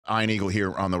Ian Eagle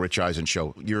here on the Rich Eisen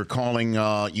Show. You're calling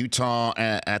Utah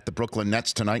at the Brooklyn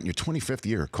Nets tonight in your 25th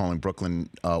year calling Brooklyn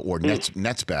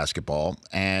Nets basketball.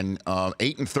 And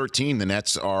 8-13, the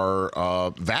Nets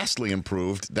are vastly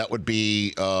improved. That would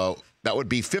be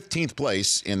 15th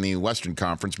place in the Western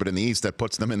Conference, but in the East, that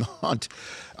puts them in the hunt.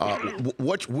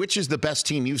 Which is the best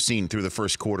team you've seen through the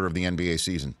first quarter of the NBA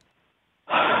season?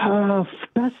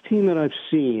 Best team that I've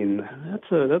seen.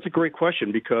 That's a great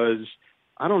question because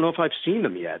I don't know if I've seen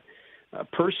them yet.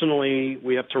 Personally,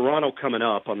 we have Toronto coming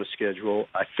up on the schedule.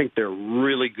 I think they're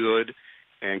really good,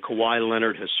 and Kawhi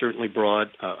Leonard has certainly brought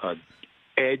an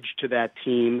edge to that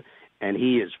team, and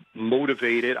he is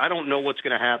motivated. I don't know what's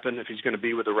going to happen if he's going to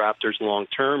be with the Raptors long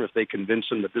term, if they convince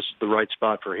him that this is the right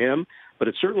spot for him, but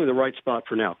it's certainly the right spot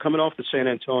for now. Coming off the San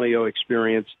Antonio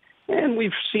experience, and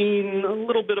we've seen a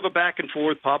little bit of a back and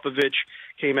forth. Popovich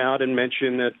came out and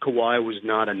mentioned that Kawhi was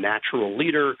not a natural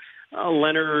leader.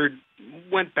 Leonard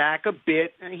went back a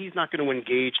bit, and he's not going to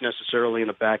engage necessarily in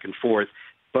a back and forth,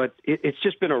 but it's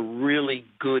just been a really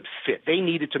good fit. They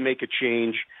needed to make a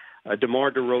change.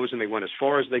 DeMar DeRozan, they went as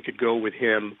far as they could go with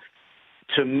him.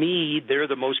 To me, they're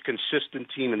the most consistent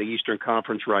team in the Eastern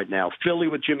Conference right now. Philly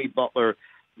with Jimmy Butler,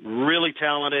 really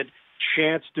talented.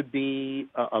 Chance to be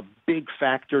a big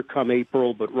factor come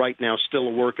April, but right now still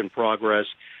a work in progress.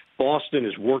 Boston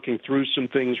is working through some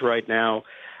things right now.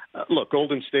 Look,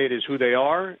 Golden State is who they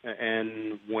are,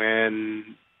 and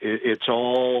when it's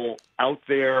all out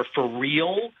there for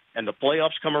real and the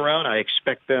playoffs come around, I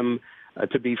expect them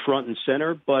to be front and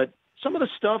center. But some of the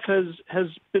stuff has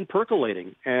been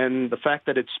percolating, and the fact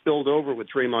that it spilled over with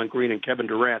Draymond Green and Kevin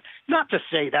Durant, not to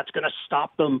say that's going to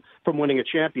stop them from winning a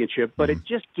championship, but it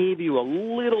just gave you a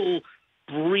little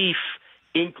brief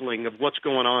inkling of what's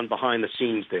going on behind the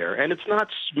scenes there. And it's not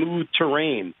smooth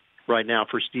terrain right now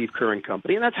for Steve Kerr and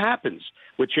company, and that happens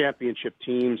with championship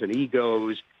teams and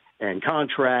egos and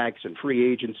contracts and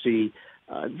free agency.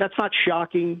 That's not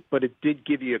shocking, but it did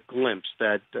give you a glimpse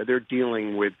that they're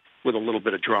dealing with a little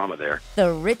bit of drama there.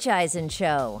 The Rich Eisen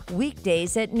Show,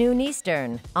 weekdays at noon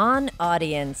Eastern on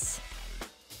Audience.